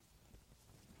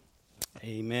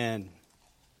Amen.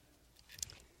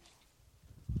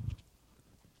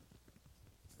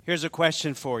 Here's a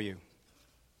question for you.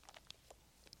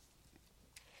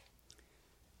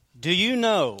 Do you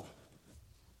know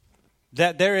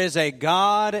that there is a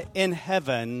God in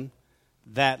heaven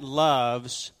that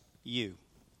loves you?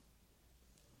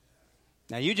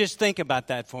 Now, you just think about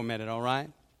that for a minute, all right?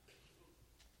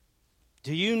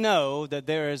 Do you know that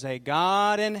there is a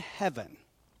God in heaven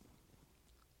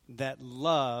that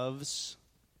loves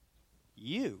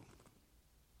you?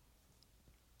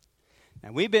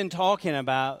 Now, we've been talking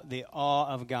about the awe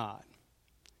of God.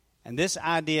 And this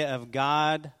idea of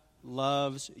God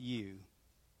loves you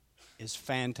is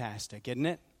fantastic, isn't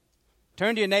it?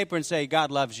 Turn to your neighbor and say,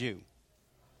 God loves you.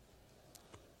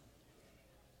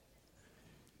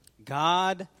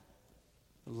 God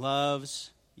loves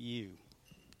you.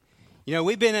 You know,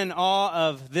 we've been in awe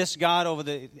of this God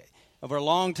over a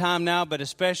long time now, but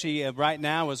especially right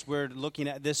now as we're looking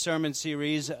at this sermon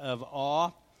series of awe.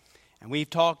 And we've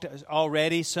talked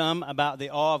already some about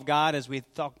the awe of God as we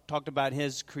talked about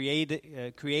His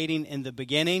creating in the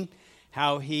beginning,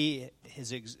 how we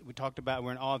talked about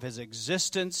we're in awe of His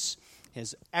existence,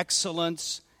 His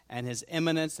excellence, and His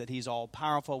immanence, that He's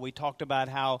all-powerful. We talked about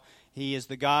how He is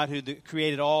the God who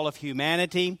created all of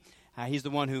humanity. He's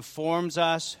the one who forms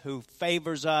us, who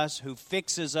favors us, who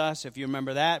fixes us, if you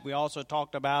remember that. We also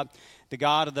talked about the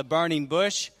God of the burning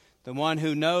bush, the one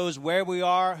who knows where we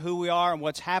are, who we are, and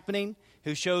what's happening,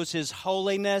 who shows His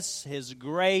holiness, His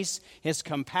grace, His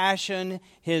compassion,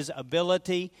 His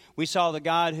ability. We saw the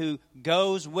God who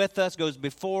goes with us, goes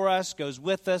before us, goes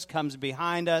with us, comes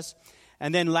behind us.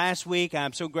 And then last week,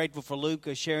 I'm so grateful for Luke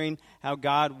sharing how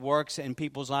God works in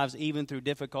people's lives, even through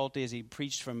difficulty, as he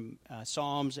preached from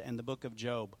Psalms and the book of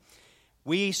Job.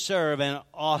 We serve an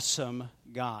awesome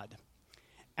God.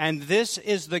 And this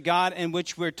is the God in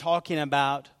which we're talking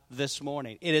about this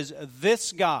morning. It is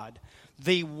this God,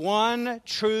 the one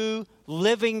true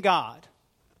living God,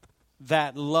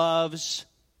 that loves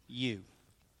you.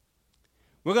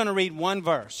 We're going to read one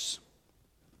verse.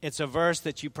 It's a verse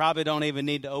that you probably don't even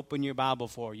need to open your Bible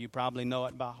for. You probably know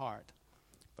it by heart.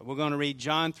 But we're going to read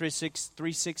John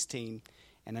 3:16.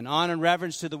 And in honor and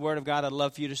reverence to the Word of God, I'd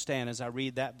love for you to stand as I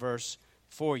read that verse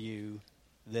for you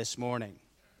this morning.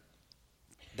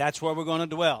 That's where we're going to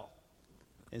dwell,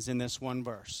 is in this one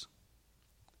verse.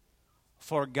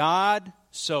 For God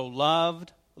so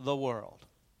loved the world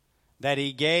that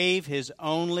He gave His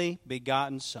only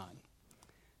begotten Son,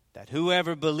 that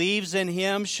whoever believes in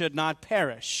Him should not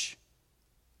perish,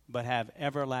 but have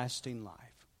everlasting life.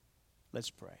 Let's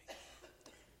pray.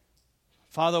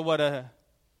 Father, what a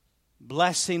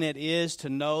blessing it is to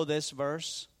know this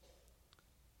verse.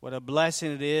 What a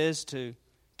blessing it is to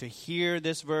hear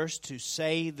this verse, to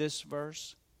say this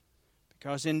verse.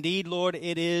 Because indeed, Lord,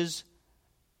 it is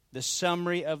the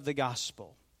summary of the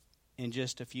gospel in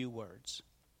just a few words.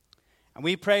 And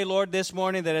we pray, Lord, this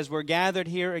morning that as we're gathered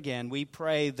here again, we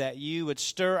pray that you would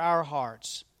stir our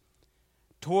hearts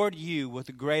toward you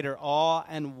with greater awe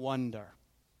and wonder.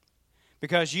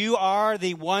 Because you are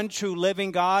the one true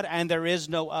living God and there is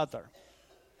no other.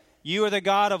 You are the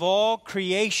God of all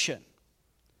creation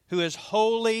who is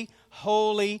holy,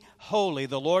 holy, holy,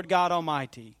 the Lord God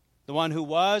Almighty, the one who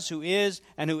was, who is,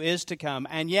 and who is to come.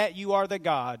 And yet you are the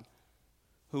God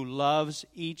who loves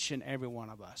each and every one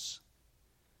of us.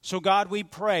 So, God, we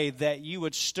pray that you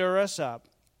would stir us up,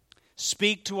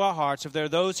 speak to our hearts. If there are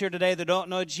those here today that don't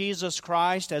know Jesus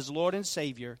Christ as Lord and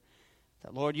Savior,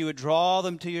 that, Lord, you would draw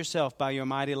them to yourself by your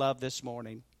mighty love this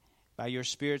morning, by your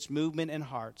Spirit's movement in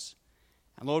hearts.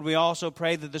 And, Lord, we also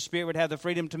pray that the Spirit would have the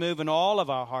freedom to move in all of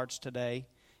our hearts today,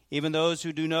 even those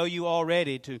who do know you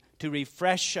already, to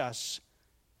refresh us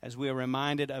as we are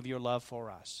reminded of your love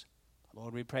for us.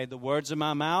 Lord, we pray the words of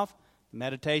my mouth, the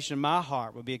meditation of my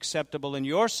heart will be acceptable in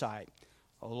your sight.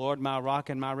 O Lord, my rock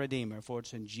and my redeemer, for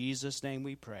it's in Jesus' name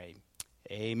we pray.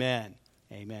 Amen.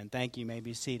 Amen. Thank you. You may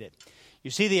be seated. You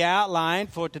see the outline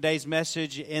for today's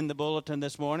message in the bulletin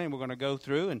this morning. We're going to go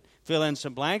through and fill in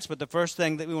some blanks. But the first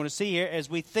thing that we want to see here is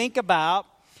we think about,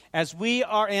 as we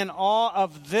are in awe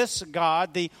of this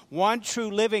God, the one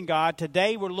true living God,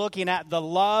 today we're looking at the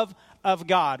love of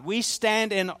God. We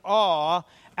stand in awe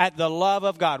at the love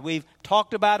of God. We've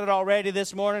talked about it already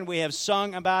this morning. We have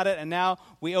sung about it, and now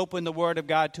we open the Word of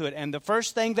God to it. And the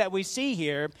first thing that we see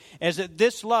here is that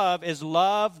this love is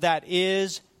love that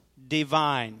is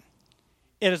divine.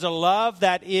 It is a love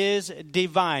that is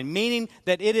divine, meaning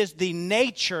that it is the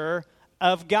nature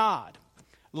of God.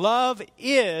 Love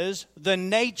is the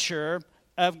nature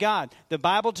of God. The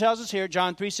Bible tells us here,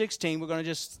 John 3:16, we're going to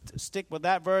just stick with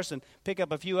that verse and pick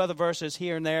up a few other verses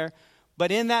here and there.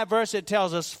 But in that verse it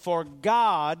tells us, for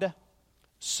God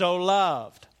so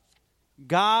loved.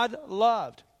 God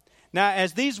loved. Now,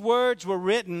 as these words were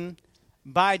written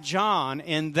by John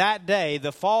in that day,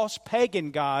 the false pagan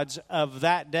gods of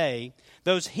that day,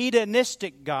 those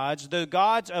hedonistic gods, the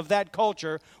gods of that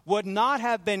culture, would not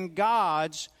have been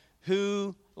gods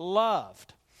who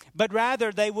loved, but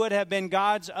rather they would have been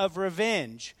gods of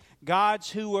revenge,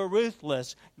 gods who were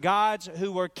ruthless, gods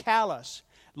who were callous.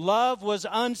 Love was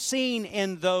unseen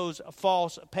in those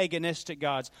false paganistic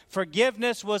gods.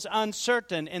 Forgiveness was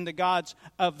uncertain in the gods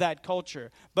of that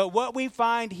culture. But what we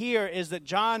find here is that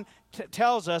John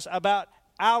tells us about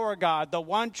our God, the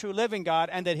one true living God,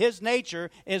 and that his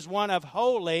nature is one of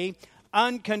holy,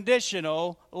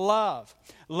 unconditional love.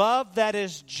 Love that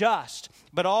is just,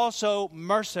 but also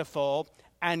merciful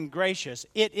and gracious.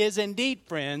 It is indeed,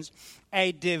 friends,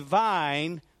 a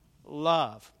divine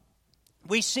love.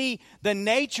 We see the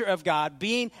nature of God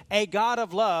being a God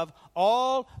of love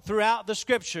all throughout the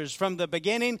Scriptures, from the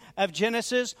beginning of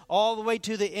Genesis all the way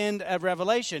to the end of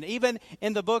Revelation. Even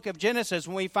in the book of Genesis,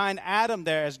 when we find Adam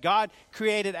there, as God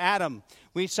created Adam,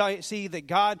 we see that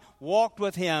God walked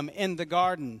with him in the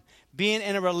garden, being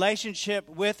in a relationship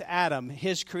with Adam,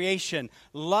 his creation,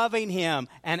 loving him,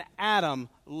 and Adam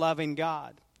loving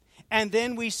God. And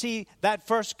then we see that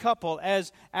first couple,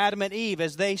 as Adam and Eve,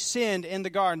 as they sinned in the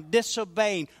garden,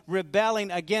 disobeying,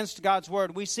 rebelling against God's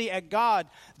word. We see a God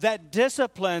that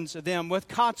disciplines them with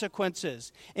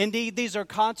consequences. Indeed, these are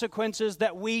consequences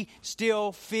that we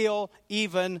still feel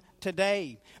even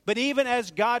today. But even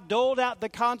as God doled out the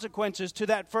consequences to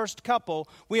that first couple,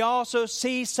 we also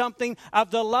see something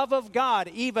of the love of God,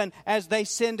 even as they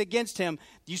sinned against him.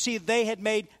 You see, they had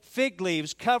made fig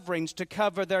leaves coverings to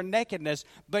cover their nakedness,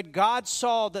 but God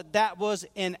saw that that was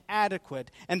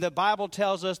inadequate, and the Bible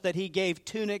tells us that he gave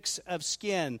tunics of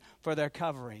skin for their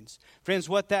coverings. Friends,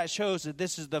 what that shows is that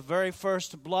this is the very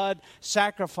first blood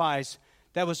sacrifice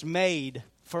that was made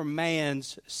for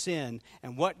man's sin.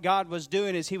 And what God was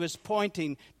doing is he was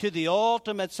pointing to the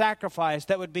ultimate sacrifice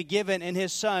that would be given in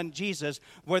his Son, Jesus,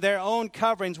 where their own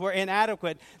coverings were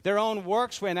inadequate, their own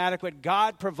works were inadequate.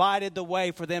 God provided the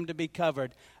way for them to be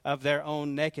covered of their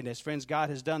own nakedness. Friends, God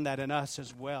has done that in us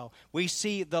as well. We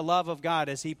see the love of God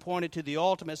as he pointed to the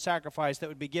ultimate sacrifice that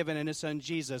would be given in his Son,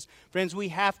 Jesus. Friends, we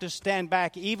have to stand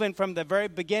back even from the very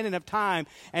beginning of time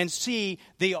and see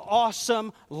the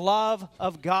awesome love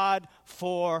of God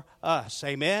for us.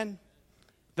 Amen?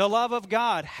 The love of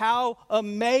God, how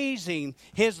amazing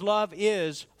his love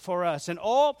is for us. And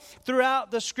all throughout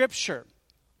the Scripture,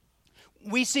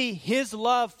 we see his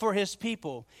love for his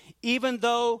people, even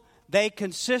though they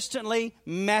consistently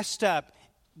messed up.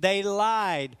 They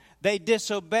lied, they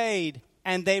disobeyed,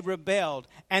 and they rebelled.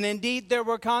 And indeed, there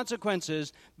were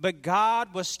consequences, but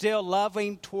God was still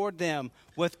loving toward them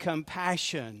with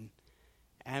compassion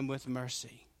and with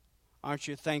mercy. Aren't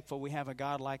you thankful we have a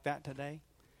God like that today?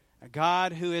 A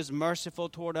God who is merciful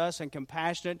toward us and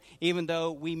compassionate, even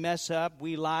though we mess up,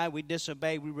 we lie, we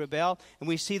disobey, we rebel. And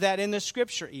we see that in the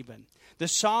Scripture even. The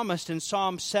psalmist in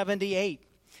Psalm 78,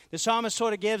 the psalmist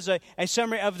sort of gives a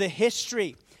summary of the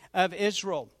history of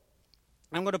Israel.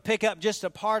 I'm going to pick up just a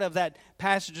part of that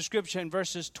passage of Scripture in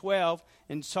verses 12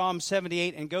 in Psalm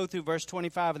 78 and go through verse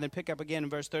 25 and then pick up again in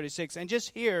verse 36. And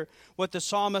just hear what the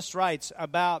psalmist writes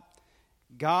about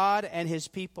God and his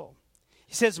people.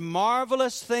 He says,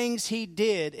 marvelous things he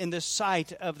did in the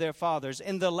sight of their fathers,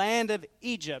 in the land of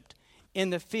Egypt, in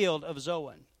the field of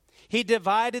Zoan. He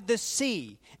divided the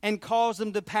sea and caused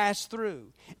them to pass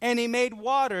through. And he made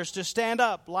waters to stand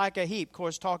up like a heap. Of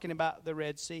course, talking about the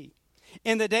Red Sea.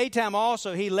 In the daytime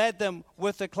also he led them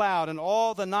with the cloud, and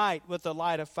all the night with the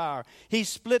light of fire. He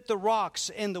split the rocks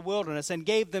in the wilderness and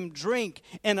gave them drink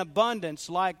in abundance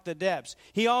like the depths.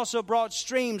 He also brought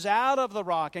streams out of the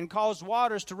rock and caused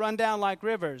waters to run down like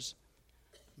rivers.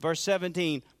 Verse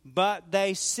 17, but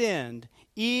they sinned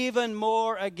even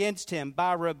more against him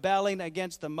by rebelling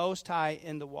against the Most High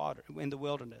in the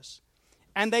wilderness.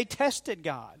 And they tested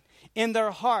God in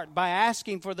their heart by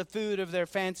asking for the food of their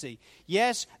fancy.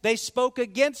 Yes, they spoke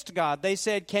against God. They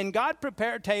said, can God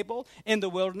prepare a table in the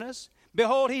wilderness?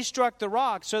 Behold, he struck the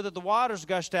rock so that the waters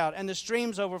gushed out and the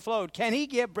streams overflowed. Can he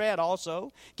give bread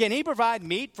also? Can he provide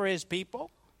meat for his people?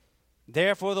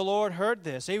 Therefore the Lord heard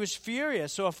this. He was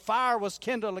furious, so a fire was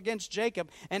kindled against Jacob,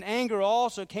 and anger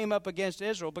also came up against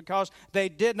Israel, because they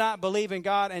did not believe in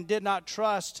God and did not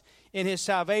trust in his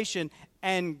salvation,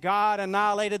 and God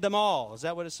annihilated them all. Is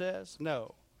that what it says?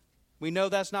 No. We know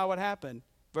that's not what happened.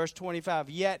 Verse 25,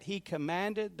 yet he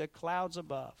commanded the clouds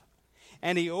above,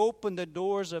 and he opened the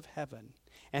doors of heaven,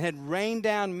 and had rained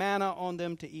down manna on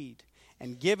them to eat,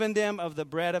 and given them of the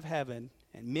bread of heaven,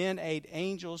 and men ate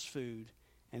angels' food,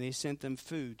 and he sent them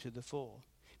food to the full.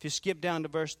 If you skip down to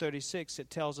verse 36, it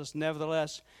tells us,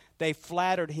 nevertheless, they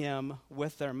flattered him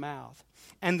with their mouth,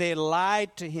 and they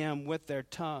lied to him with their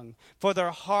tongue. For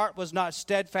their heart was not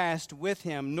steadfast with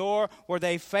him, nor were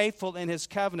they faithful in his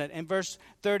covenant. In verse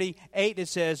 38 it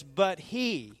says, but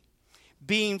he,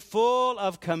 being full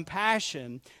of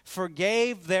compassion,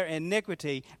 forgave their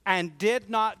iniquity and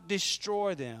did not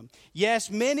destroy them.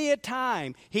 Yes, many a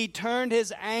time he turned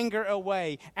his anger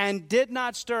away and did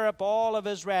not stir up all of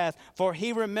his wrath, for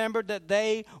he remembered that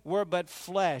they were but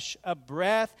flesh, a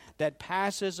breath that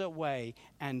passes away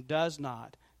and does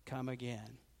not come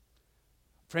again.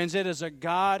 Friends, it is a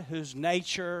God whose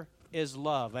nature is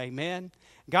love. Amen.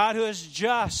 God who is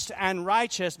just and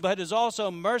righteous, but is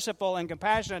also merciful and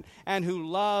compassionate and who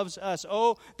loves us.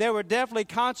 Oh, there were definitely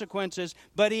consequences,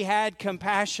 but he had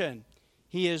compassion.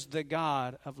 He is the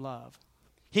God of love.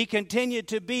 He continued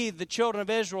to be the children of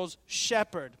Israel's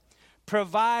shepherd,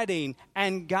 providing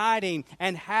and guiding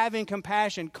and having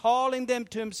compassion, calling them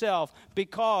to himself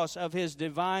because of his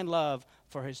divine love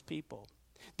for his people.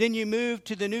 Then you move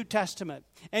to the New Testament,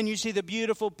 and you see the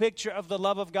beautiful picture of the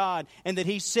love of God, and that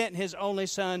he sent his only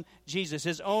son, Jesus,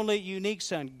 his only unique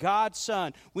son, God's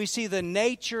son. We see the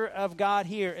nature of God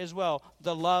here as well,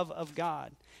 the love of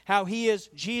God. How he is,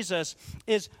 Jesus,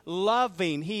 is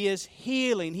loving, he is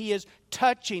healing, he is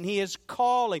touching, he is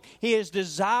calling, he is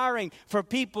desiring for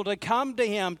people to come to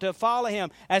him, to follow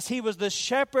him, as he was the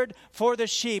shepherd for the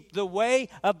sheep, the way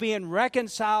of being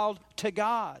reconciled to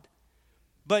God.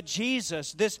 But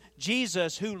Jesus, this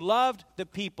Jesus who loved the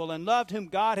people and loved whom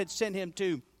God had sent him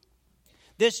to,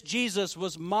 this Jesus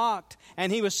was mocked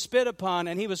and he was spit upon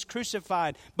and he was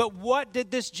crucified. But what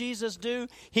did this Jesus do?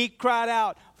 He cried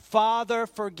out, Father,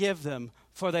 forgive them,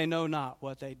 for they know not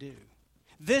what they do.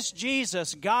 This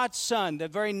Jesus, God's Son, the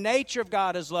very nature of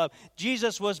God is love.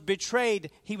 Jesus was betrayed,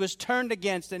 he was turned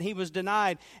against, and he was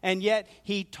denied. And yet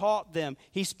he taught them.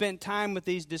 He spent time with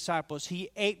these disciples. He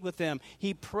ate with them.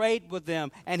 He prayed with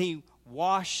them. And he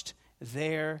washed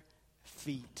their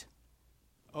feet.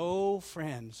 Oh,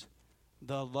 friends,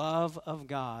 the love of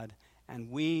God. And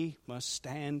we must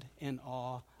stand in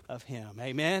awe of him.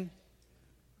 Amen?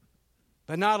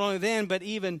 But not only then, but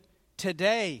even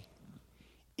today.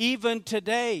 Even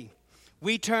today,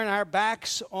 we turn our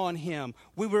backs on him.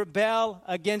 We rebel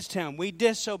against him. We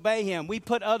disobey him. We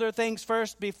put other things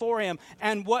first before him.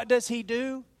 And what does he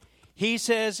do? He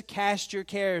says, cast your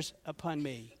cares upon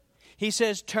me. He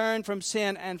says, turn from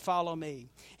sin and follow me.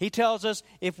 He tells us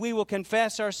if we will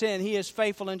confess our sin, he is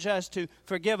faithful and just to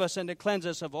forgive us and to cleanse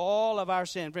us of all of our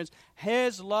sin. Friends,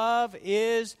 his love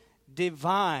is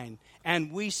divine,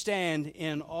 and we stand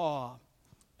in awe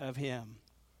of him.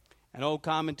 An old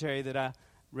commentary that I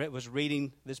was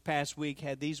reading this past week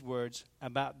had these words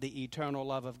about the eternal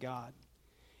love of God.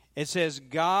 It says,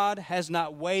 God has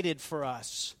not waited for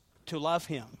us to love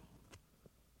him.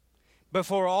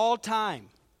 Before all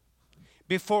time,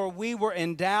 before we were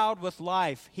endowed with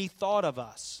life, he thought of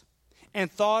us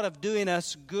and thought of doing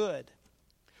us good.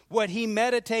 What he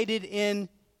meditated in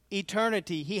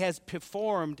eternity, he has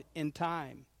performed in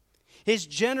time. His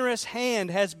generous hand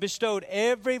has bestowed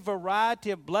every variety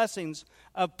of blessings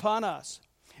upon us.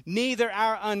 Neither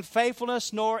our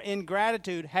unfaithfulness nor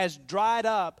ingratitude has dried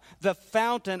up the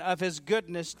fountain of his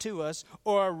goodness to us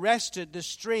or arrested the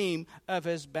stream of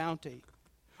his bounty.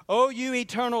 O you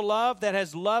eternal love that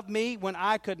has loved me when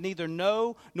I could neither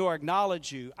know nor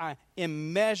acknowledge you,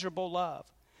 immeasurable love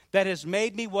that has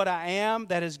made me what I am,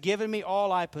 that has given me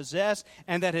all I possess,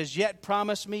 and that has yet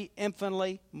promised me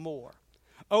infinitely more.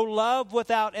 O love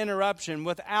without interruption,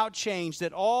 without change,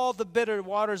 that all the bitter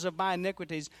waters of my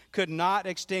iniquities could not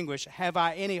extinguish. Have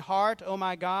I any heart, O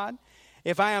my God,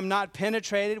 if I am not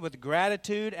penetrated with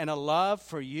gratitude and a love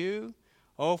for you?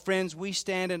 Oh, friends, we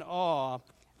stand in awe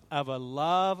of a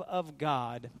love of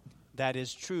God that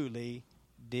is truly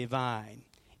divine.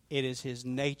 It is his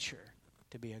nature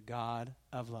to be a God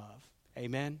of love.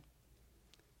 Amen?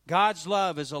 God's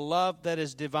love is a love that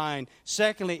is divine.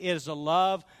 Secondly, it is a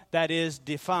love that is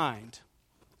defined.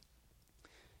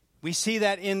 We see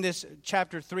that in this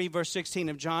chapter 3, verse 16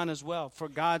 of John as well. For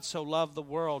God so loved the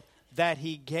world that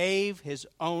he gave his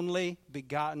only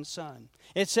begotten Son.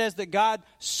 It says that God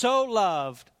so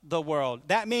loved the world.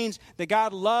 That means that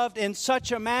God loved in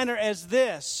such a manner as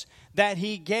this, that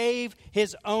he gave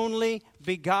his only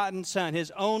begotten Son,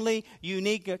 his only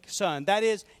unique Son. That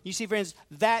is, you see, friends,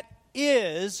 that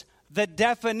is the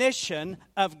definition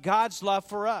of God's love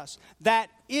for us. That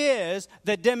is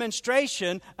the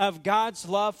demonstration of God's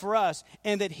love for us,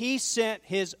 and that he sent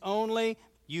his only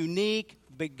unique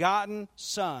begotten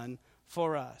Son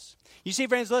for us. You see,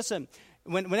 friends, listen,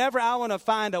 whenever I want to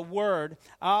find a word,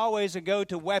 I always go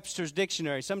to Webster's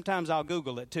dictionary. Sometimes I'll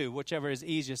Google it too, whichever is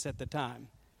easiest at the time.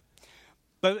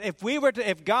 But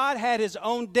if God had his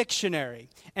own dictionary,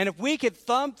 and if we could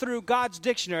thumb through God's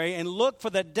dictionary and look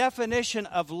for the definition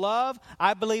of love,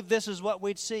 I believe this is what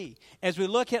we'd see. As we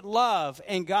look at love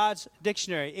in God's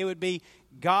dictionary, it would be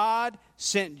God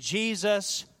sent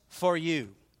Jesus for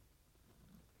you.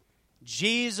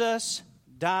 Jesus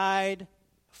died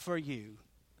for you.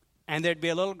 And there'd be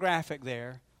a little graphic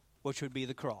there, which would be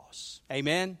the cross.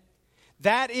 Amen?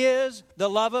 That is the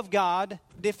love of God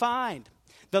defined.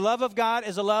 The love of God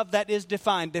is a love that is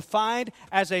defined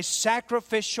as a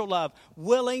sacrificial love,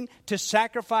 willing to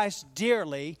sacrifice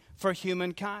dearly for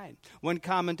humankind. One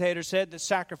commentator said that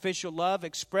sacrificial love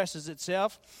expresses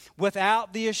itself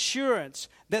without the assurance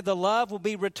that the love will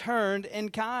be returned in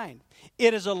kind.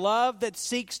 It is a love that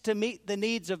seeks to meet the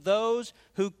needs of those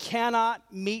who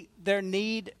cannot meet their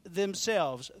need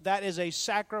themselves. That is a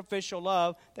sacrificial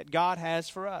love that God has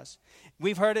for us.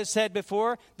 We've heard it said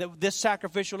before that this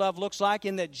sacrificial love looks like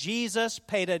in that Jesus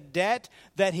paid a debt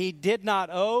that he did not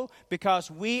owe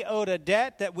because we owed a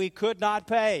debt that we could not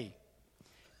pay.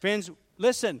 Friends,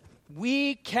 listen,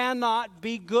 we cannot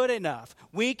be good enough.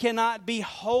 We cannot be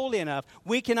holy enough.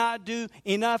 We cannot do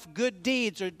enough good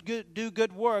deeds or do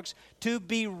good works to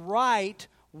be right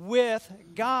with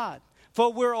God.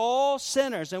 For we're all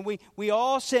sinners, and we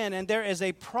all sin, and there is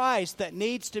a price that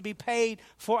needs to be paid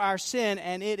for our sin,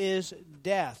 and it is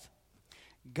death.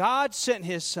 God sent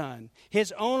his Son,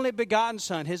 his only begotten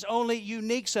Son, his only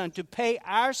unique Son, to pay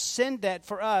our sin debt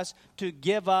for us, to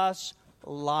give us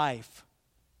life.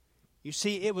 You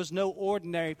see, it was no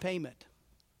ordinary payment.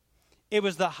 It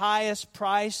was the highest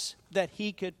price that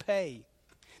he could pay.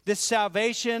 This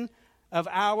salvation of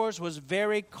ours was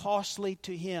very costly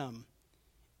to him,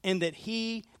 in that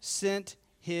he sent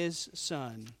his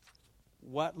Son.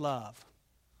 What love?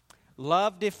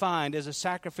 Love defined as a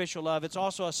sacrificial love. It's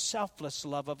also a selfless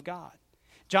love of God.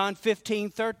 John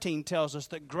 15:13 tells us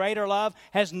that greater love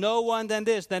has no one than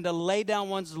this, than to lay down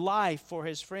one's life for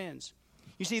his friends.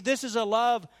 You see, this is a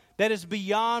love that is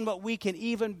beyond what we can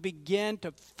even begin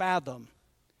to fathom.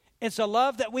 It's a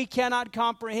love that we cannot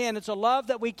comprehend. It's a love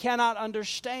that we cannot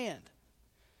understand.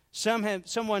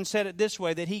 Someone said it this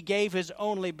way, that he gave his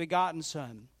only begotten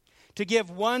Son. To give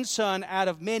one son out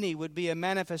of many would be a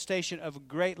manifestation of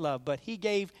great love, but he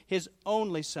gave his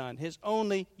only Son, his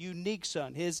only unique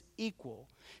Son, his equal,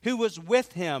 who was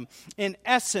with him in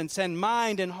essence and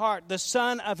mind and heart, the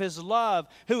Son of his love,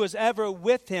 who was ever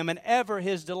with him and ever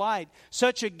his delight.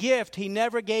 Such a gift he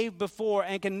never gave before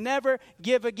and can never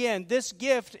give again. This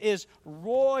gift is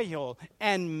royal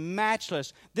and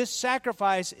matchless. This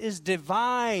sacrifice is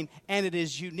divine and it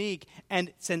is unique, and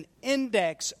it's an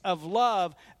index of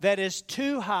love that is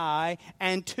too high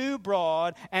and too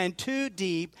broad and too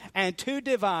deep and too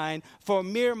divine for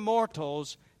mere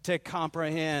mortals to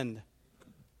comprehend.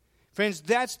 Friends,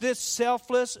 that's this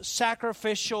selfless,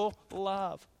 sacrificial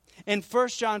love. In 1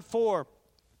 John 4,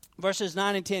 verses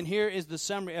 9 and 10, here is the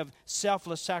summary of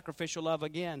selfless, sacrificial love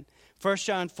again. 1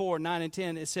 John 4, 9 and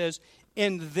 10, it says,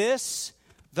 "In this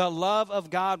the love of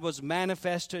God was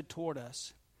manifested toward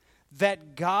us,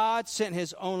 that God sent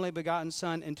his only begotten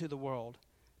Son into the world,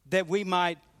 that we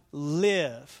might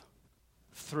live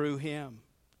through him.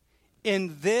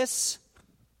 In this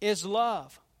is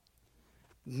love.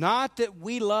 Not that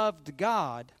we loved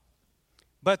God,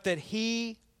 but that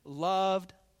he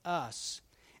loved us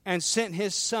and sent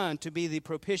his Son to be the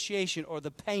propitiation or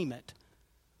the payment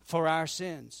for our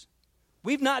sins."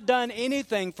 We've not done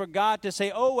anything for God to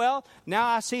say, oh, well, now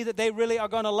I see that they really are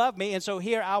going to love me, and so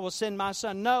here I will send my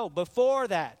Son. No, before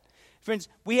that, friends,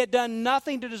 we had done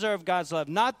nothing to deserve God's love.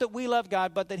 Not that we loved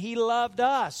God, but that he loved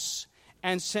us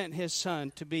and sent his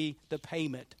Son to be the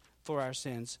payment for our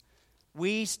sins.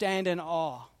 We stand in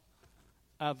awe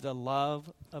of the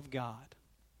love of God.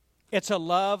 It's a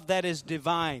love that is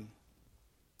divine.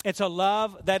 It's a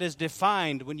love that is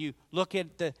defined. When you look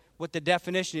at what the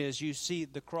definition is, you see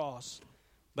the cross.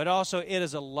 But also it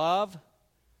is a love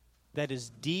that is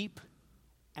deep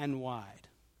and wide.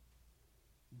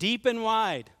 Deep and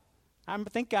wide. I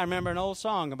think I remember an old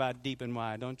song about deep and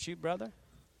wide, don't you, brother?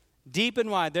 Deep and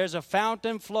wide. There's a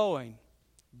fountain flowing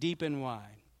deep and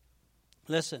wide.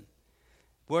 Listen.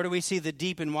 Where do we see the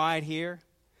deep and wide here?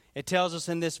 It tells us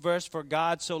in this verse, "For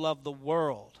God so loved the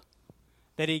world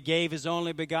that he gave his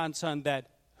only begotten Son, that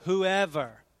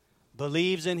whoever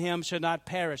believes in him should not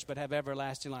perish but have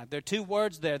everlasting life." There are two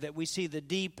words there that we see, the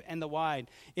deep and the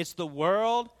wide. It's the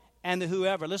world and the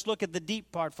whoever. Let's look at the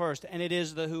deep part first, and it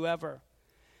is the whoever.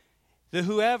 The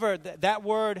whoever, that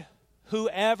word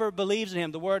whoever believes in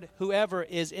him. The word whoever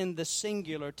is in the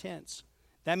singular tense.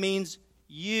 That means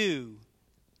you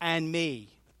and me.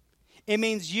 It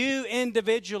means you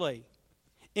individually.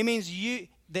 It means you,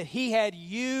 that he had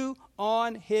you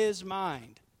on his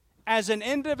mind as an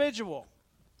individual.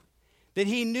 That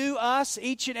he knew us,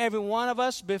 each and every one of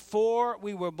us, before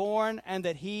we were born, and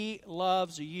that he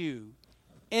loves you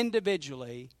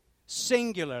individually,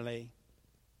 singularly,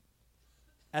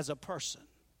 as a person.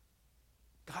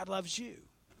 God loves you.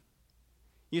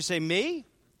 You say, me?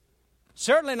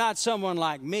 Certainly not someone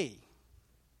like me.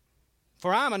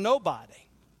 For I'm a nobody.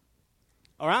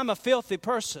 Or I'm a filthy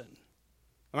person.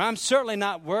 Or I'm certainly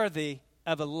not worthy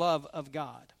of the love of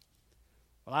God.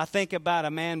 Well, I think about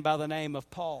a man by the name of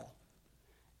Paul.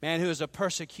 Man who was a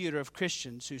persecutor of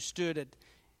Christians, who stood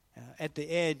at the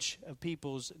edge of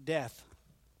people's death.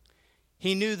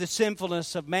 He knew the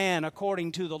sinfulness of man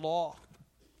according to the law.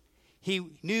 He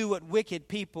knew what wicked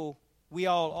people we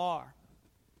all are.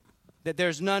 That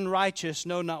there's none righteous,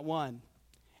 no, not one.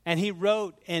 And he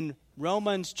wrote in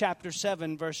Romans chapter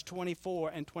 7, verse 24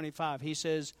 and 25, he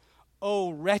says,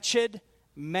 "O wretched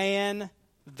man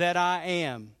that I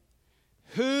am,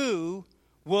 who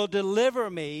will deliver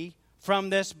me from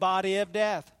this body of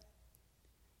death?"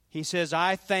 He says,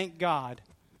 "I thank God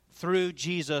through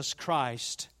Jesus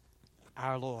Christ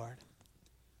our Lord."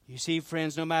 You see,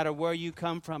 friends, no matter where you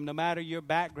come from, no matter your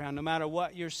background, no matter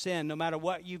what your sin, no matter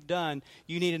what you've done,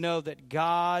 you need to know that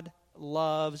God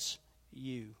loves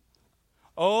you.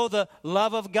 Oh, the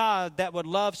love of God that would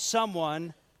love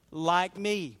someone like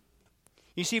me.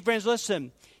 You see, friends,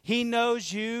 listen. He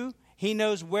knows you. He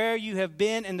knows where you have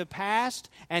been in the past,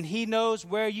 and He knows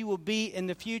where you will be in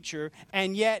the future,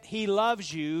 and yet He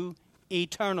loves you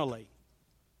eternally.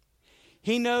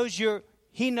 He knows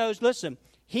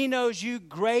He knows you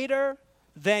greater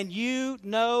than you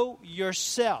know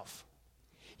yourself.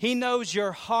 He knows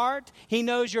your heart. He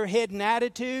knows your hidden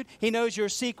attitude. He knows your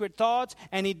secret thoughts,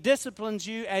 and He disciplines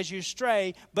you as you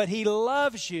stray, but He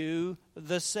loves you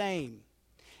the same.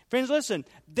 Friends, listen,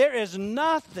 there is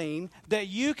nothing that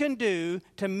you can do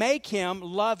to make Him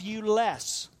love you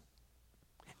less.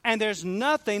 And there's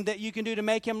nothing that you can do to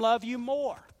make Him love you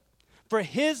more. For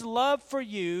His love for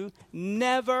you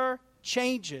never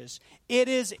changes. It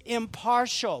is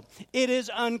impartial. It is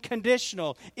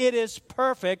unconditional. It is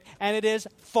perfect, and it is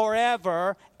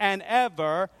forever and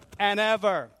ever and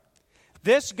ever.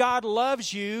 This God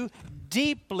loves you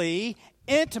deeply,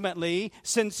 intimately,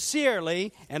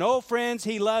 sincerely, and oh friends,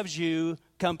 He loves you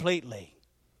completely.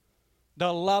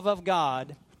 The love of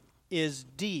God is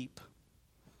deep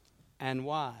and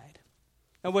wide.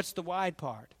 Now what's the wide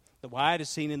part? The wide is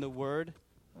seen in the word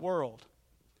world.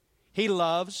 He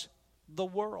loves the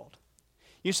world.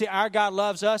 You see, our God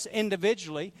loves us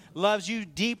individually, loves you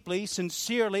deeply,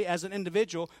 sincerely as an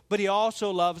individual, but He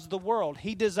also loves the world.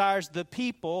 He desires the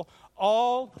people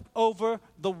all over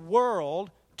the world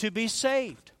to be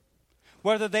saved.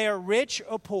 Whether they are rich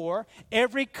or poor,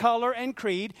 every color and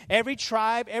creed, every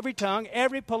tribe, every tongue,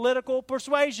 every political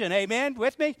persuasion. Amen?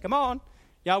 With me? Come on.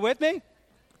 Y'all with me?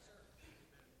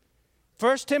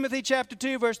 1 Timothy chapter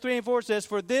 2, verse 3 and 4 says,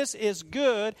 "For this is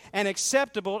good and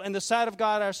acceptable in the sight of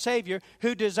God our Savior,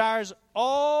 who desires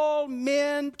all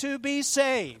men to be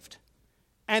saved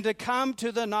and to come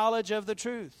to the knowledge of the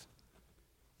truth."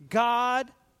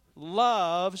 God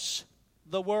loves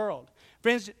the world.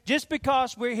 Friends, just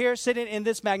because we're here sitting in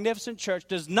this magnificent church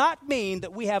does not mean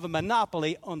that we have a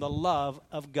monopoly on the love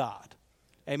of God.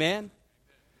 Amen?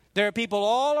 There are people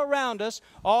all around us,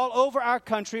 all over our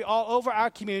country, all over our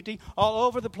community, all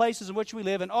over the places in which we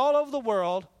live, and all over the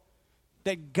world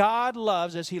that God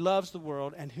loves as He loves the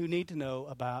world and who need to know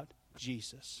about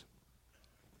Jesus.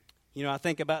 You know, I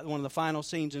think about one of the final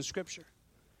scenes in Scripture.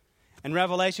 In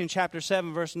Revelation chapter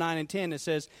 7, verse 9 and 10, it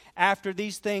says, "After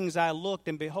these things I looked,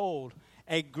 and behold,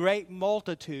 a great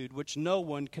multitude which no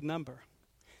one could number."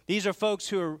 These are folks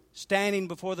who are standing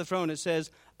before the throne. It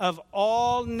says, "Of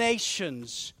all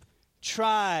nations,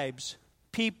 tribes,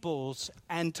 peoples,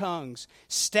 and tongues,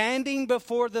 standing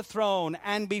before the throne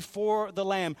and before the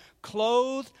Lamb,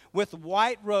 clothed with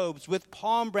white robes, with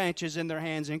palm branches in their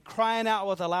hands, and crying out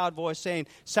with a loud voice, saying,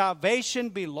 'Salvation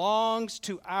belongs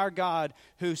to our God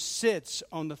who sits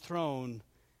on the throne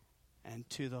and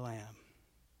to the Lamb.'"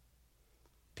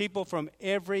 People from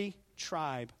every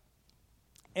tribe,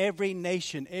 every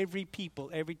nation, every people,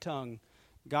 every tongue,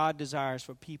 God desires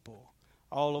for people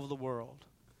all over the world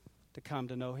to come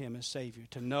to know Him as Savior,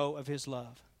 to know of His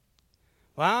love.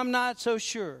 Well, I'm not so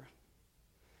sure.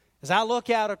 As I look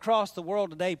out across the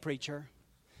world today, preacher,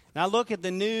 and I look at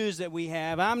the news that we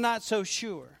have, I'm not so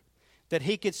sure that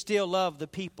He could still love the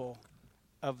people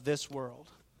of this world.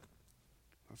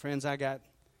 Well, friends, I got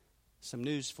some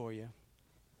news for you.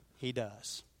 He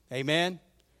does. Amen?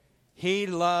 He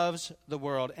loves the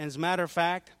world. And as a matter of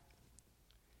fact,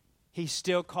 He's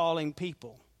still calling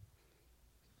people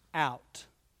out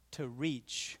to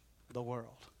reach the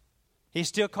world. He's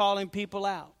still calling people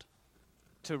out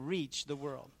to reach the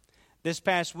world. This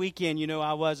past weekend,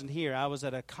 I wasn't here. I was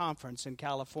at a conference in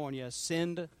California, a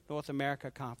SEND North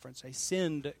America conference, a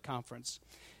SEND conference,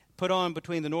 put on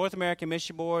between the North American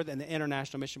Mission Board and the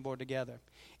International Mission Board together.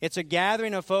 It's a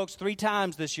gathering of folks 3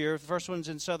 times this year. The first one's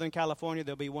in Southern California.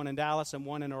 There'll be one in Dallas and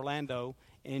one in Orlando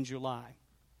in July.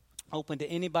 Open to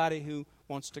anybody who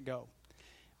wants to go.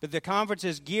 But the conference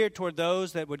is geared toward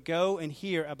those that would go and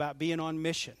hear about being on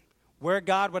mission, where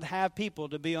God would have people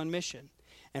to be on mission.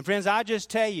 And friends, I just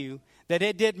tell you that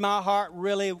it did my heart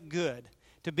really good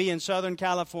to be in Southern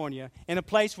California, in a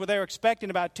place where they were expecting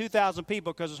about 2,000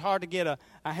 people, because it's hard to get a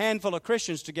handful of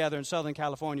Christians together in Southern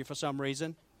California for some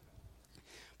reason.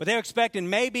 But they were expecting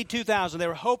maybe 2,000. They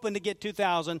were hoping to get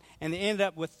 2,000, and they ended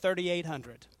up with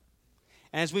 3,800.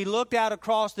 And as we looked out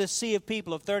across this sea of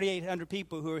people, of 3,800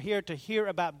 people who are here to hear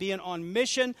about being on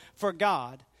mission for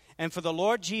God and for the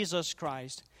Lord Jesus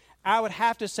Christ, I would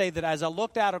have to say that as I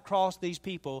looked out across these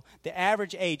people, the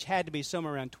average age had to be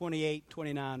somewhere around 28,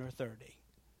 29, or 30.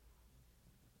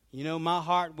 My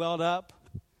heart welled up.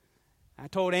 I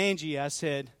told Angie, I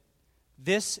said,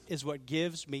 this is what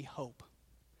gives me hope,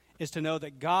 is to know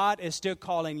that God is still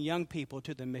calling young people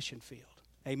to the mission field.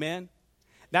 Amen?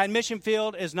 That mission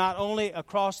field is not only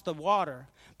across the water,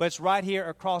 but it's right here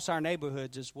across our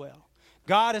neighborhoods as well.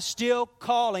 God is still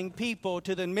calling people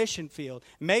to the mission field.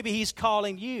 Maybe He's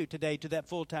calling you today to that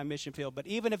full-time mission field. But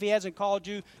even if He hasn't called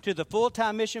you to the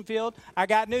full-time mission field, I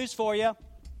got news for you.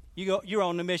 You're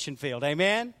on the mission field.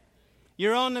 Amen?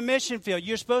 You're on the mission field.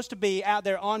 You're supposed to be out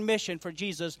there on mission for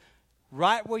Jesus,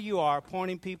 right where you are,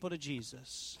 pointing people to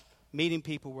Jesus, meeting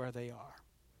people where they are.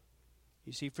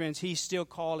 You see, friends, He's still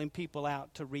calling people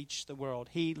out to reach the world.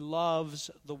 He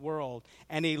loves the world,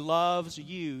 and He loves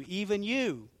you,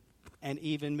 and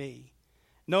even me.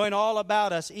 Knowing all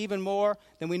about us even more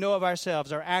than we know of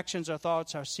ourselves, our actions, our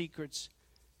thoughts, our secrets,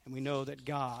 and we know that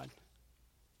God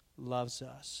loves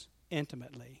us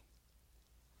intimately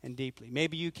and deeply.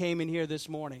 Maybe you came in here this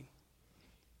morning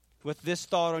with this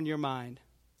thought on your mind: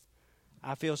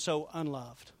 I feel so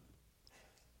unloved.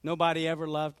 Nobody ever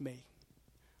loved me.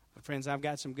 But friends, I've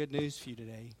got some good news for you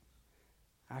today.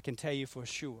 I can tell you for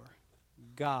sure,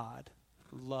 God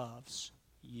loves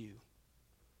you.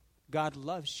 God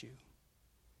loves you.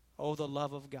 Oh, the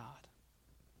love of God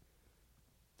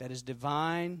that is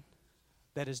divine,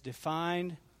 that is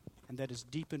defined, and that is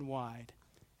deep and wide.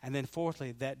 And then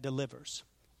fourthly, that delivers.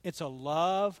 It's a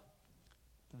love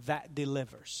that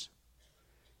delivers.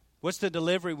 What's the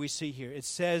delivery we see here? It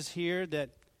says here that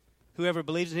whoever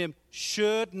believes in Him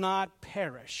should not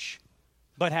perish,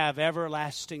 but have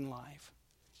everlasting life.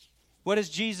 What is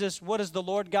Jesus, what is the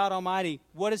Lord God Almighty,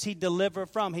 what does He deliver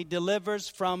from? He delivers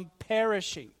from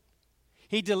perishing.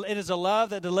 It is a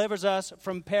love that delivers us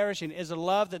from perishing. It is a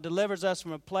love that delivers us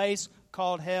from a place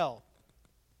called hell.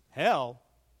 Hell?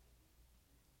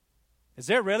 Is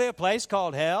there really a place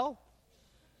called hell?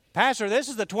 Pastor, this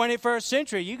is the 21st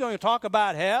century. You going to talk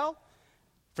about hell?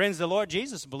 Friends, the Lord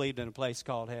Jesus believed in a place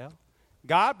called hell.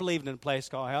 God believed in a place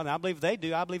called hell, and I believe they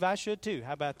do. I believe I should too.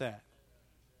 How about that?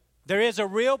 There is a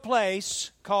real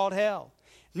place called hell.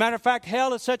 As a matter of fact,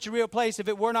 hell is such a real place. If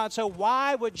it were not so,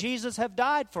 why would Jesus have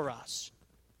died for us?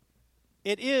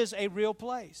 It is a real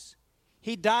place.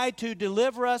 He died to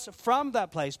deliver us from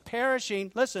that place.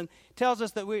 Perishing, listen, tells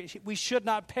us that we should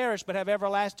not perish but have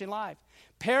everlasting life.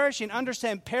 Perishing,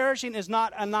 understand, perishing is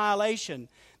not annihilation.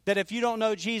 That if you don't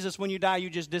know Jesus, when you die, you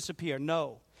just disappear.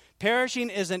 No. Perishing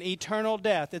is an eternal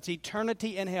death. It's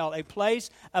eternity in hell, a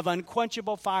place of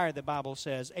unquenchable fire, the Bible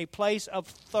says, a place of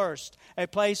thirst, a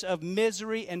place of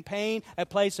misery and pain, a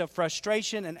place of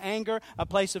frustration and anger, a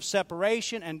place of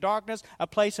separation and darkness, a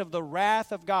place of the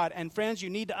wrath of God. And friends,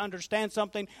 you need to understand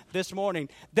something this morning,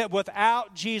 that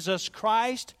without Jesus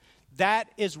Christ, that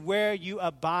is where you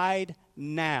abide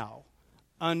now,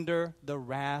 under the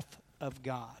wrath of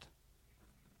God.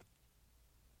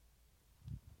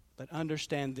 But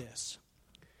understand this,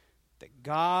 that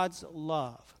God's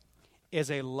love is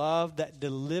a love that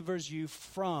delivers you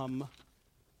from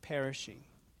perishing.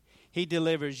 He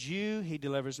delivers you, He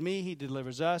delivers me, He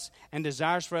delivers us, and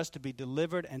desires for us to be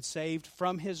delivered and saved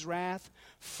from His wrath,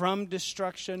 from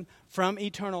destruction, from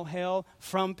eternal hell,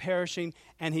 from perishing,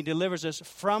 and He delivers us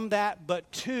from that,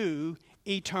 but to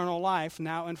eternal life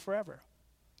now and forever.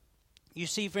 You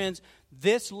see, friends,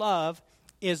 this love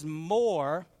is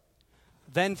more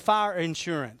than fire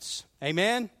insurance.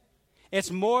 Amen?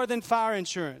 It's more than fire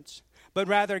insurance, but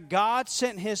rather God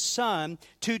sent His Son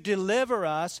to deliver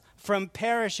us from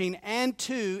perishing and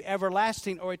to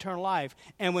everlasting or eternal life.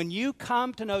 And when you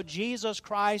come to know Jesus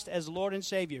Christ as Lord and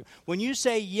Savior, when you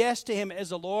say yes to Him as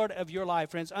the Lord of your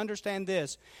life, friends, understand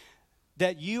this,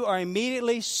 that you are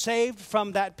immediately saved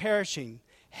from that perishing.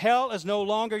 Hell is no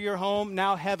longer your home,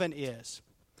 now heaven is.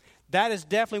 That is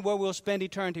definitely where we'll spend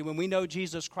eternity when we know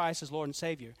Jesus Christ as Lord and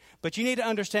Savior. But you need to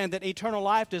understand that eternal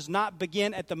life does not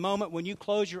begin at the moment when you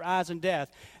close your eyes in death.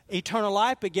 Eternal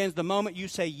life begins the moment you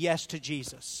say yes to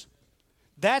Jesus.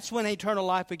 That's when eternal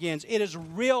life begins. It is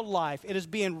real life. It is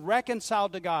being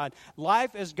reconciled to God.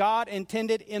 Life as God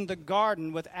intended in the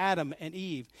garden with Adam and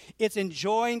Eve. It's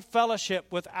enjoying fellowship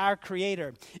with our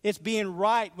Creator. It's being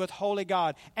right with holy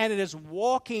God. And it is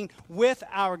walking with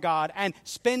our God and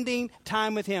spending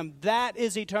time with Him. That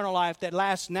is eternal life that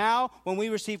lasts now when we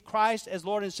receive Christ as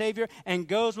Lord and Savior and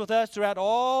goes with us throughout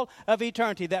all of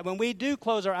eternity. That when we do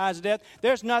close our eyes to death,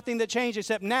 there's nothing that changes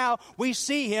except now we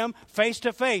see Him face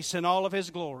to face in all of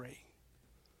His glory.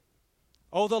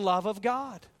 Oh, the love of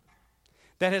God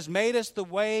that has made us the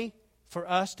way for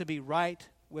us to be right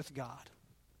with God.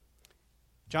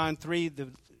 John 3,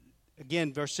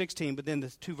 again, verse 16, but then the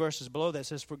 2 verses below that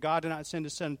says, "For God did not send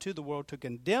His Son into the world to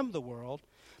condemn the world,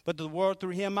 but the world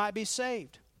through Him might be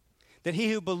saved. That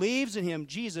he who believes in Him,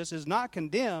 Jesus, is not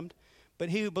condemned, but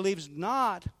he who believes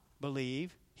not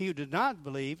believe, he who did not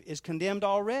believe is condemned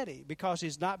already, because he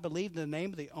has not believed in the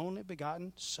name of the only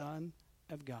begotten Son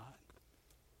of God."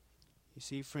 You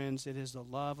see, friends, it is the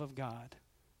love of God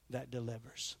that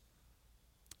delivers.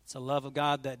 It's a love of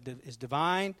God that is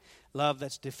divine, love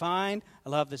that's defined, a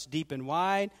love that's deep and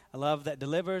wide, a love that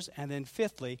delivers, and then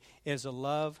fifthly, is a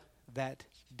love that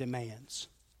demands.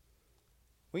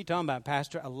 What are you talking about,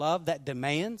 Pastor? A love that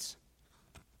demands?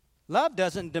 Love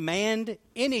doesn't demand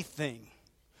anything.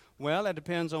 Well, that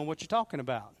depends on what you're talking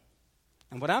about.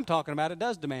 And what I'm talking about, it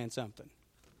does demand something.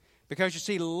 Because you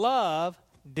see, love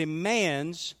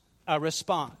demands a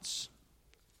response.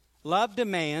 Love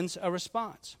demands a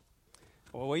response.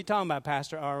 Well, what are you talking about,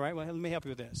 Pastor? All right, well, let me help you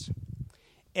with this.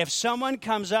 If someone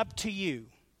comes up to you,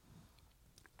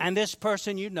 and this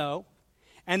person you know,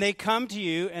 and they come to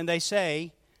you and they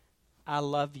say, "I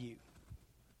love you.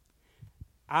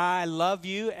 I love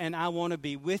you, and I want to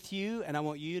be with you, and I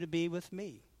want you to be with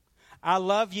me. I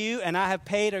love you, and I have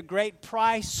paid a great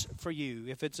price for you."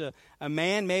 If it's a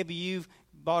man, maybe you've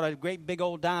bought a great big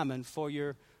old diamond for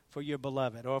your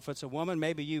beloved. Or if it's a woman,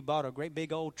 maybe you bought a great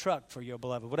big old truck for your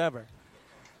beloved, whatever.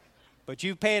 But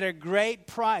you paid a great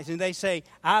price. And they say,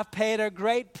 "I've paid a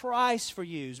great price for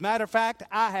you. As a matter of fact,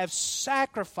 I have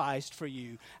sacrificed for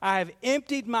you. I have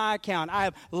emptied my account. I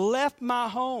have left my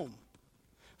home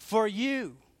for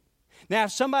you." Now,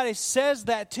 if somebody says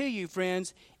that to you,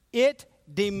 friends, it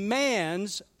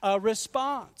demands a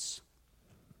response.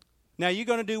 Now, you're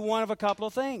going to do one of a couple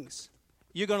of things.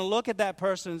 You're going to look at that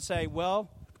person and say,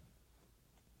 "Well,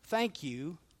 thank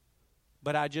you,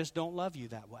 but I just don't love you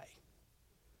that way."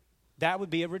 That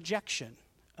would be a rejection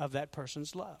of that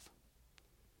person's love.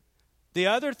 The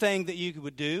other thing that you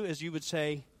would do is you would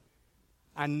say,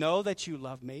 "I know that you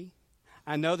love me.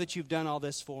 I know that you've done all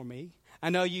this for me. I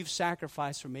know you've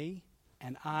sacrificed for me,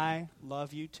 and I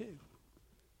love you too."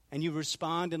 And you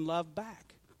respond in love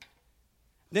back.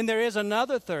 Then there is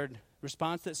another third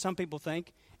response that some people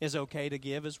think is okay to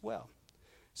give as well.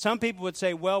 Some people would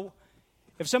say, "Well,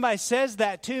 if somebody says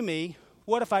that to me,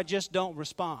 what if I just don't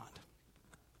respond?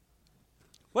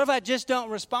 What if I just don't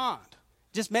respond?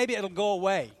 Just maybe it'll go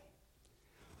away."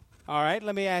 All right,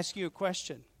 let me ask you a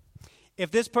question.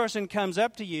 If this person comes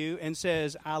up to you and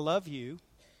says, "I love you,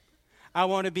 I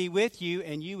want to be with you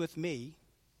and you with me,"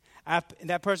 and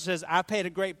that person says, "I paid a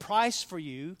great price for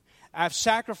you, I've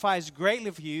sacrificed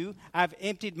greatly for you, I've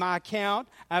emptied my account,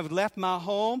 I've left my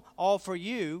home, all for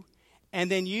you,"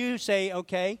 and then you say,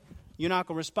 "Okay," you're not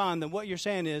going to respond, then what you're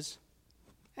saying is,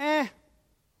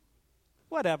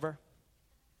 whatever.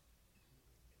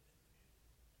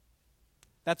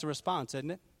 That's a response, isn't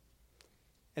it?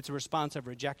 It's a response of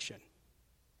rejection.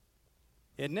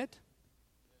 Isn't it?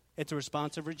 It's a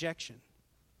response of rejection.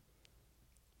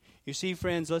 You see,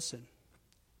 friends, listen.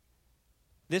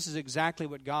 This is exactly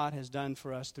what God has done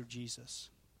for us through Jesus.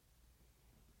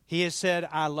 He has said,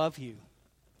 "I love you.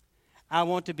 I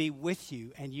want to be with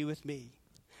you and you with me.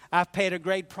 I've paid a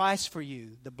great price for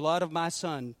you, the blood of my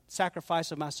Son,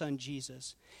 sacrifice of my Son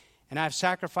Jesus. And I've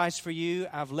sacrificed for you.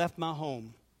 I've left my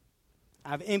home.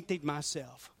 I've emptied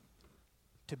myself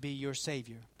to be your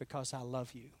Savior because I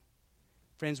love you."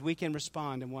 Friends, we can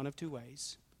respond in one of two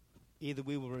ways. Either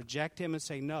we will reject Him and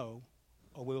say no,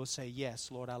 or we will say,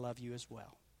 "Yes, Lord, I love you as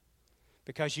well."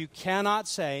 Because you cannot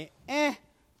say,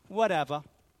 whatever.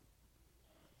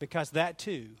 Because that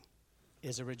too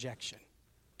is a rejection.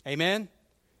 Amen?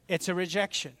 It's a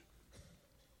rejection.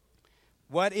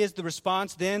 What is the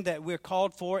response then that we're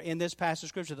called for in this passage of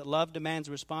Scripture? That love demands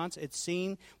a response. It's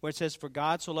seen where it says, for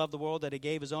God so loved the world that he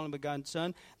gave his only begotten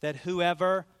Son, that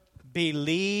whoever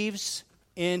believes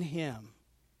in him.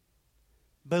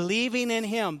 Believing in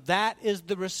him, that is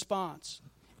the response.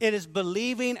 It is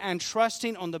believing and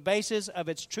trusting on the basis of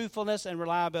its truthfulness and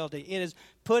reliability. It is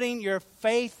putting your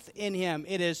faith in him.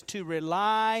 It is to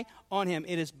rely on him.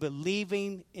 It is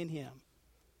believing in him.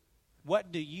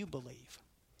 What do you believe?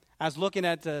 I was looking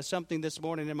at something this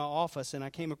morning in my office, and I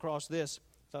came across this.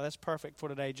 So that's perfect for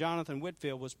today. Jonathan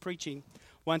Whitfield was preaching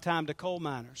one time to coal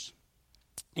miners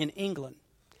in England.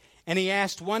 And he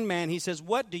asked one man, he says,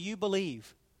 what do you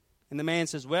believe? And the man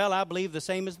says, well, I believe the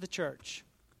same as the church.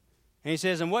 And he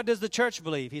says, and what does the church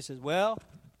believe? He says, well,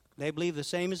 they believe the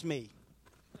same as me.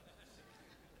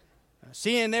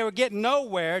 Seeing they were getting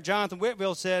nowhere, Jonathan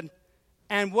Whitfield said,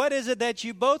 and what is it that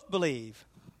you both believe?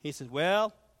 He said,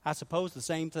 well, I suppose the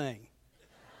same thing.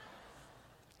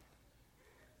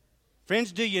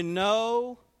 Friends, do you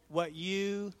know what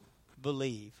you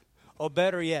believe? Or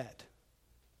better yet,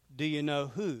 do you know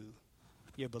who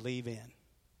you believe in?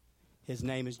 His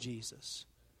name is Jesus.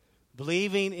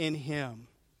 Believing in him.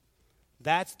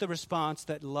 That's the response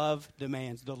that love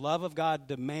demands. The love of God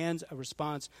demands a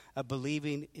response of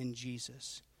believing in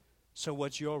Jesus. So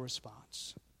what's your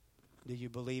response? Do you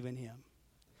believe in him?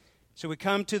 So we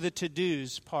come to the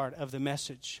to-dos part of the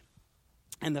message.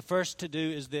 And the first to-do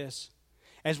is this.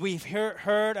 As we've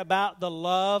heard about the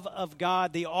love of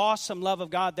God, the awesome love of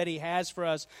God that he has for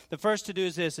us, the first to-do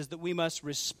is this, is that we must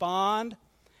respond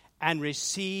and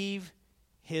receive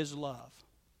his love.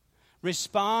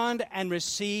 Respond and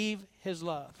receive his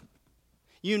love.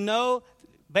 You know,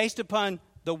 based upon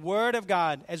the Word of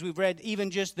God, as we've read even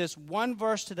just this one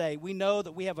verse today, we know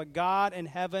that we have a God in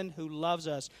heaven who loves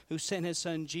us, who sent his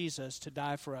Son Jesus to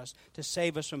die for us, to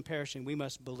save us from perishing. We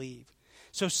must believe.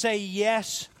 So say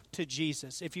yes to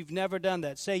Jesus. If you've never done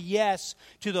that, say yes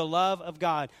to the love of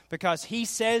God, because he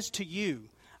says to you,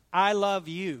 I love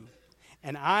you.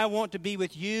 And I want to be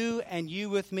with you and you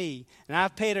with me. And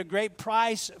I've paid a great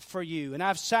price for you. And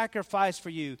I've sacrificed for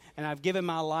you. And I've given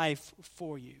my life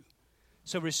for you.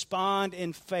 So respond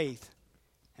in faith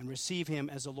and receive him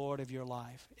as the Lord of your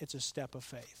life. It's a step of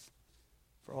faith.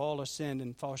 For all have sinned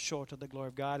and fall short of the glory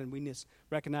of God. And we need to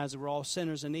recognize that we're all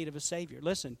sinners in need of a Savior.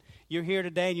 Listen, you're here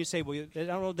today and you say, well, I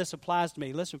don't know if this applies to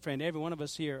me. Listen, friend, every one of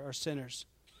us here are sinners.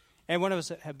 Every one of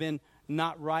us have been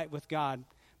not right with God.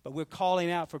 But we're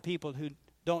calling out for people who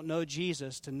don't know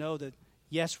Jesus to know that,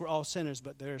 yes, we're all sinners,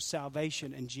 but there is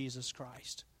salvation in Jesus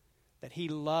Christ. That he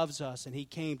loves us and he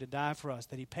came to die for us,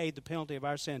 that he paid the penalty of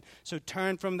our sin. So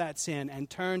turn from that sin and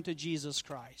turn to Jesus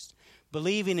Christ.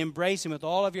 Believing, embracing with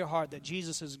all of your heart that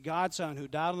Jesus is God's Son who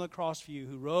died on the cross for you,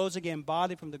 who rose again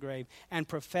bodily from the grave, and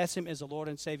profess him as the Lord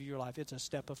and Savior of your life. It's a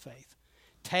step of faith.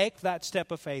 Take that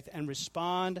step of faith and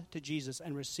respond to Jesus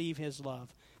and receive his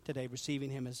love today, receiving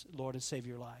him as Lord and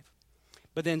Savior of your life.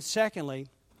 But then secondly,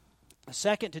 a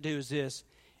second to do is this,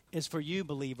 is for you,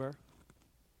 believer,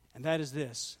 and that is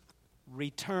this,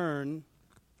 return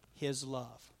his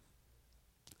love.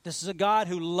 This is a God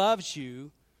who loves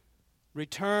you.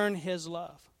 Return his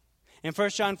love. In 1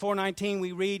 John 4:19,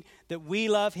 we read that we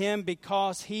love him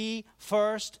because he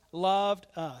first loved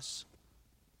us.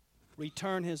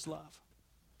 Return his love.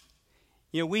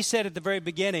 You know, we said at the very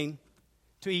beginning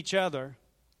to each other,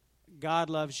 God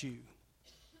loves you.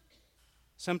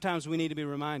 Sometimes we need to be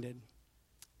reminded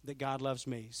that God loves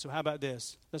me. So how about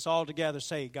this? Let's all together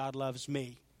say, God loves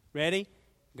me. Ready?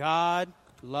 God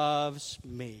loves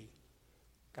me.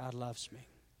 God loves me.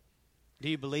 Do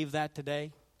you believe that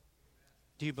today?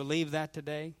 Do you believe that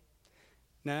today?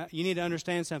 Now, you need to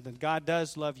understand something. God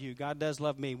does love you. God does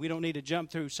love me. We don't need to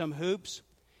jump through some hoops.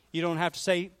 You don't have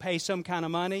to pay some kind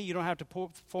of money. You don't have to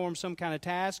perform some kind of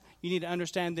task. You need to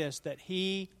understand this, that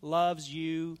he loves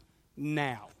you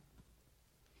now.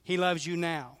 He loves you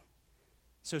now.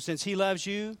 So since he loves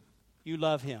you, you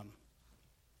love him.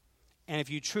 And if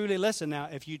you truly, listen now,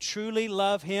 if you truly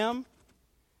love him,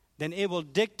 then it will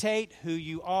dictate who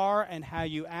you are and how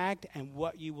you act and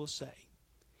what you will say.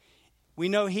 We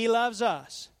know he loves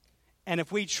us. And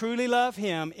if we truly love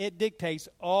him, it dictates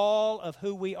all of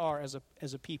who we are as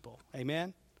a people.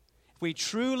 Amen? If we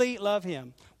truly love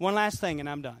him. One last thing, and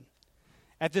I'm done.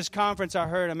 At this conference, I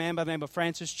heard a man by the name of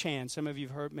Francis Chan. Some of you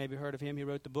have maybe heard of him. He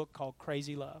wrote the book called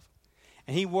Crazy Love.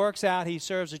 And he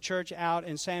serves a church out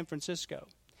in San Francisco.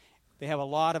 They have a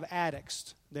lot of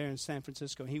addicts there in San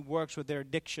Francisco. He works with their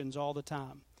addictions all the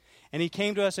time. And he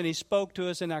came to us and he spoke to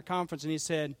us in our conference and he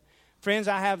said, friends,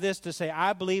 I have this to say.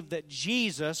 I believe that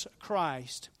Jesus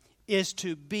Christ is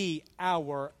to be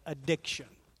our addiction.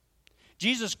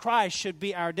 Jesus Christ should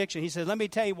be our addiction. He said, let me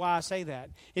tell you why I say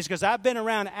that. It's because I've been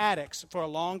around addicts for a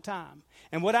long time.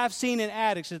 And what I've seen in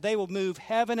addicts is they will move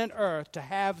heaven and earth to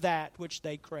have that which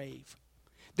they crave.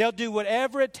 They'll do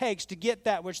whatever it takes to get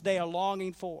that which they are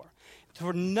longing for.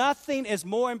 For nothing is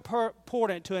more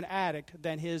important to an addict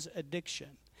than his addiction.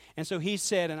 And so he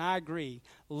said, and I agree,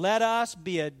 let us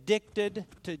be addicted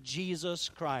to Jesus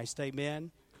Christ.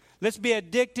 Amen. Let's be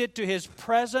addicted to his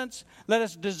presence. Let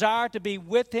us desire to be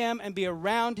with him and be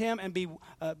around him and be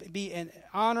and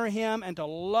honor him and to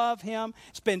love him,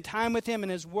 spend time with him in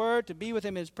his word, to be with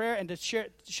him in his prayer, and to share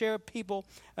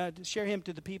him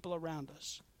to the people around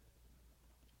us.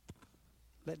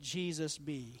 Let Jesus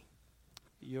be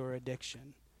your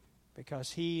addiction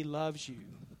because he loves you.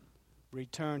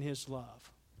 Return his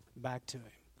love back to him.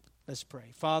 Let's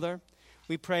pray. Father,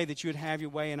 we pray that you would have your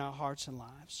way in our hearts and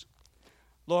lives.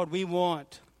 Lord, we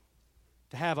want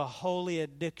to have a holy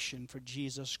addiction for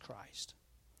Jesus Christ.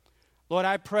 Lord,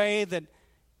 I pray that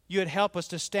you would help us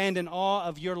to stand in awe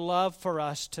of your love for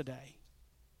us today.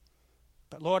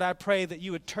 But Lord, I pray that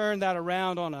you would turn that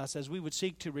around on us as we would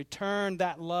seek to return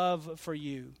that love for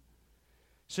you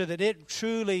so that it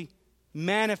truly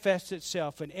manifests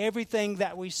itself in everything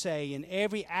that we say, in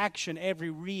every action, every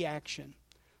reaction.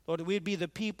 Lord, that we'd be the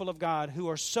people of God who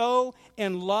are so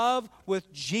in love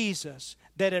with Jesus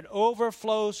that it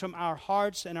overflows from our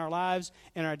hearts and our lives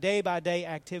in our day-by-day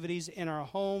activities, in our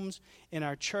homes, in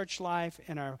our church life,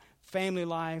 in our family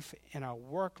life, in our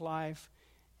work life,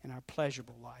 in our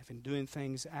pleasurable life, in doing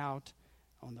things out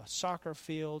on the soccer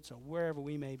fields or wherever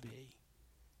we may be.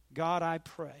 God, I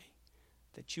pray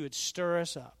that you would stir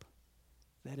us up,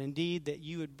 that indeed that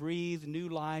you would breathe new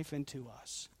life into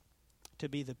us to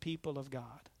be the people of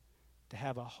God, to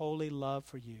have a holy love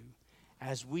for you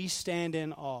as we stand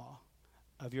in awe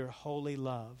of your holy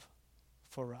love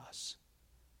for us.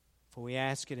 For we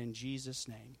ask it in Jesus'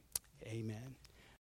 name. Amen.